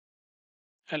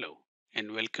Hello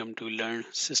and welcome to Learn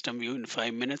SystemVue in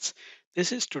 5 minutes.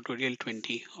 This is tutorial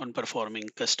 20 on performing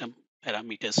custom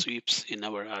parameter sweeps in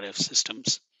our RF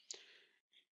systems.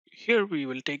 Here we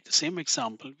will take the same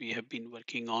example we have been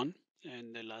working on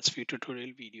in the last few tutorial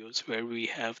videos where we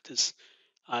have this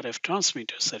RF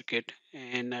transmitter circuit,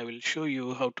 and I will show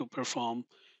you how to perform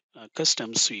a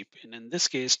custom sweep. And in this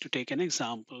case, to take an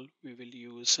example, we will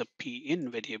use a P-in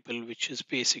variable, which is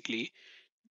basically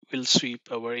will sweep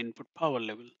our input power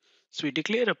level. So we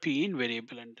declare a P-in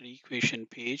variable under equation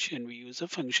page, and we use a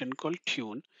function called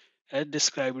tune as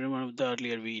described in one of the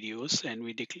earlier videos, and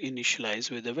we initialize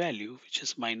with a value which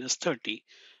is minus 30.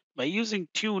 By using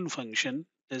tune function,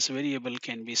 this variable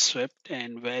can be swept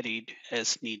and varied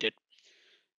as needed.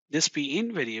 This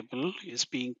P-in variable is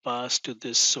being passed to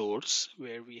this source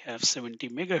where we have 70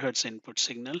 megahertz input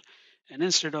signal, and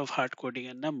instead of hard coding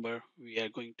a number, we are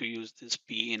going to use this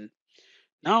P-in.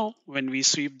 Now, when we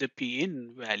sweep the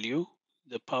P-in value,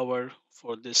 the power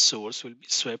for this source will be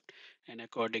swept, and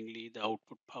accordingly the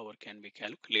output power can be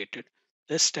calculated.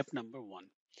 That's step number one.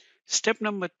 Step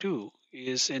number two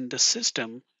is in the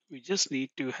system, we just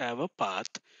need to have a path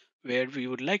where we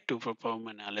would like to perform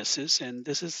analysis, and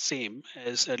this is same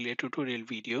as earlier tutorial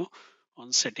video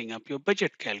on setting up your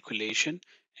budget calculation.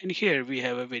 And here we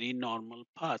have a very normal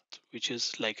path, which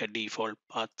is like a default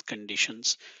path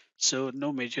conditions. So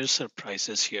no major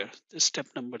surprises here. This step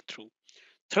number two.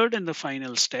 Third and the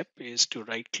final step is to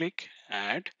right click,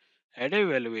 add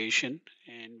evaluation,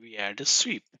 and we add a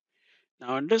sweep.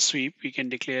 Now under sweep, we can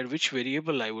declare which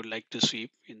variable I would like to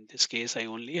sweep. In this case, I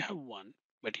only have one,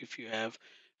 but if you have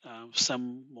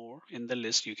some more in the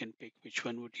list, you can pick which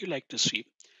one would you like to sweep.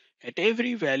 At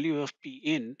every value of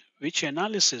P-in, which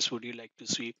analysis would you like to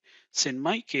sweep? So in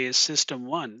my case, system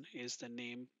one is the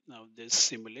name of this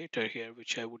simulator here,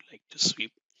 which I would like to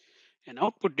sweep. An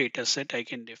output data set, I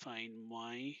can define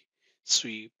my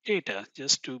sweep data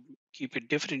just to keep it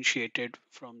differentiated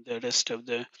from the rest of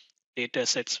the data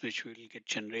sets which will get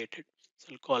generated. So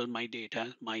I'll call my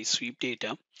data my sweep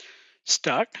data.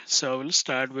 Start. So I will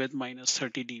start with minus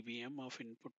 30 dBm of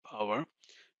input power,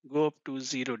 go up to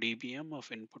 0 dBm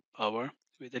of input power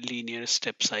with a linear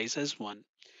step size as 1.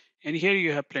 And here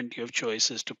you have plenty of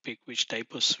choices to pick which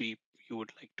type of sweep you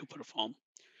would like to perform.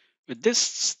 With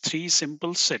this three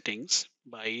simple settings,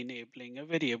 by enabling a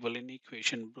variable in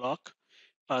equation block,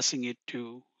 passing it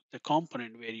to the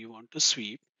component where you want to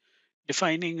sweep,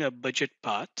 defining a budget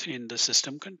path in the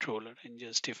system controller, and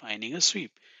just defining a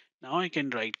sweep. Now I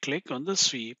can right click on the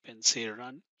sweep and say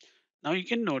run. Now you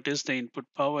can notice the input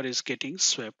power is getting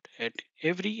swept. At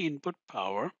every input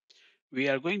power, we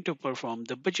are going to perform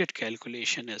the budget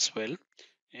calculation as well,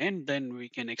 and then we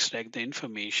can extract the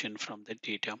information from the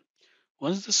data.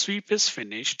 Once the sweep is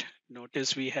finished,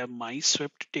 notice we have my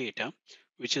swept data,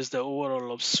 which is the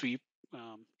overall of sweep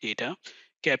data,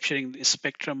 capturing the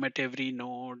spectrum at every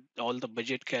node, all the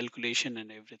budget calculation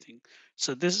and everything.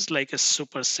 So this is like a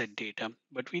superset data,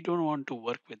 but we don't want to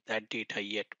work with that data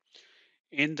yet.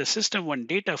 In the system one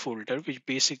data folder, which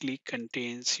basically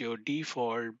contains your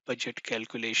default budget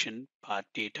calculation part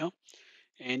data,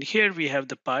 and here we have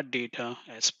the part data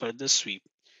as per the sweep.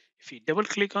 If you double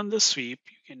click on the sweep,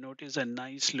 you can notice a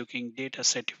nice looking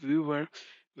dataset viewer,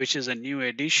 which is a new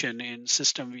addition in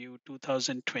SystemVue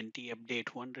 2020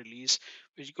 update 1 release,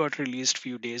 which got released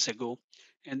few days ago.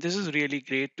 And this is really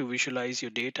great to visualize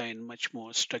your data in much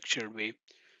more structured way.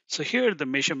 So here the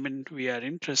measurement we are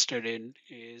interested in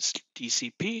is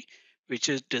TCP, which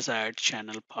is desired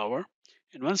channel power.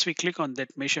 And once we click on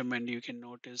that measurement, you can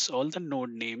notice all the node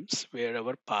names where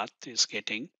our path is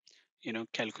getting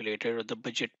calculated, or the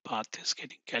budget path is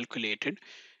getting calculated.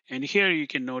 And here you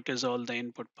can notice all the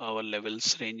input power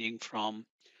levels ranging from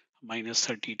minus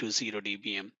 30 to 0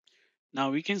 dBm. Now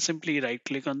we can simply right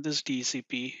click on this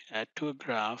DCP, add to a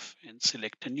graph, and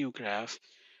select a new graph.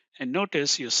 And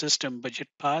notice your system budget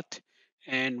path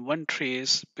and one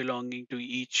trace belonging to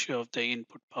each of the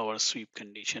input power sweep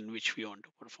condition which we want to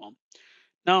perform.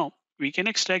 Now we can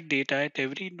extract data at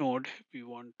every node we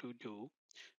want to do,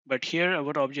 but here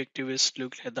our objective is to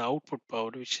look at the output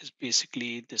power, which is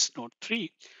basically this node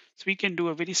 3. So we can do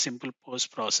a very simple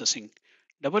post processing.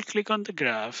 Double click on the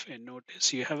graph and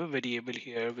notice you have a variable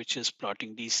here which is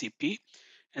plotting DCP.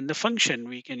 And the function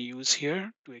we can use here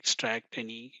to extract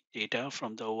any data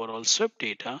from the overall swept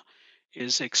data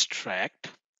is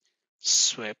extract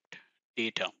swept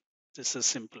data. This is a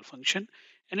simple function,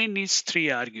 and it needs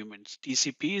three arguments.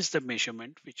 DCP is the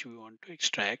measurement which we want to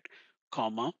extract,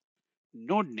 comma,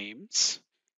 node names,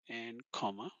 and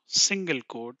comma, single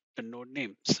quote the node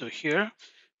name. So here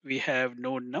we have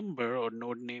node number or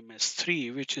node name as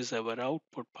 3, which is our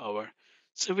output power.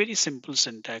 So very simple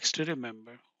syntax to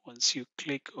remember. Once you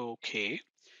click OK,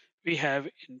 we have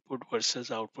input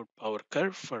versus output power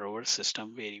curve for our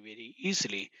system very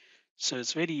easily. So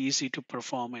it's very easy to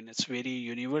perform and it's very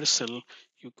universal.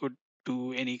 You could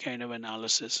do any kind of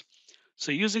analysis.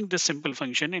 So using this simple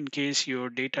function, in case your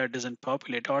data doesn't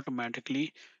populate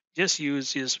automatically, just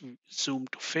use this zoom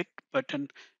to fit button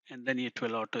and then it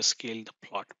will auto scale the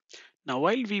plot. Now,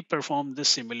 while we perform this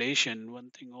simulation,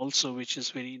 one thing also which is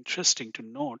very interesting to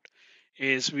note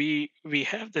is we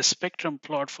have the spectrum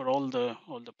plot for all the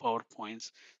power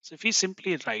points. So if we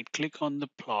simply right click on the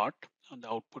plot on the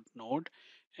output node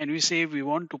and we say we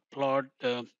want to plot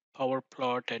the power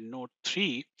plot at node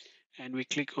 3 and we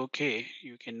click OK,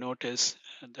 you can notice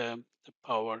the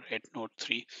power at node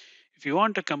 3. If you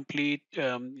want a complete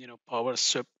power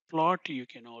swept plot, you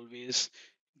can always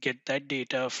get that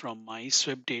data from my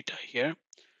swept data here.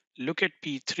 Look at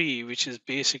P3, which is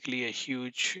basically a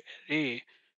huge array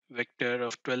vector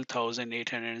of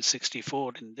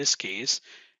 12,864 in this case.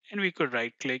 And we could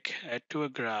right click, add to a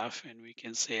graph, and we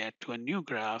can say add to a new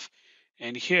graph.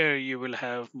 And here you will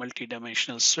have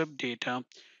multi-dimensional swept data.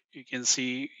 You can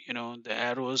see, the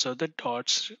arrows or the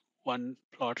dots, one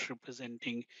plot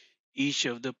representing each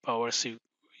of the power sweep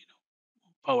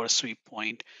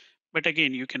point. But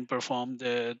again, you can perform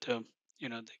the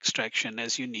extraction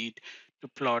as you need to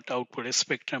plot output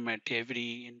spectrum at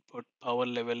every input power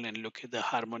level and look at the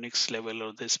harmonics level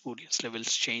or the spurious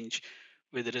levels change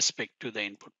with respect to the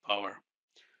input power.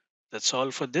 That's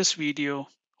all for this video.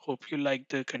 Hope you like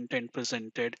the content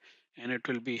presented and it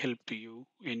will be help to you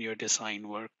in your design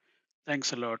work.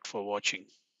 Thanks a lot for watching.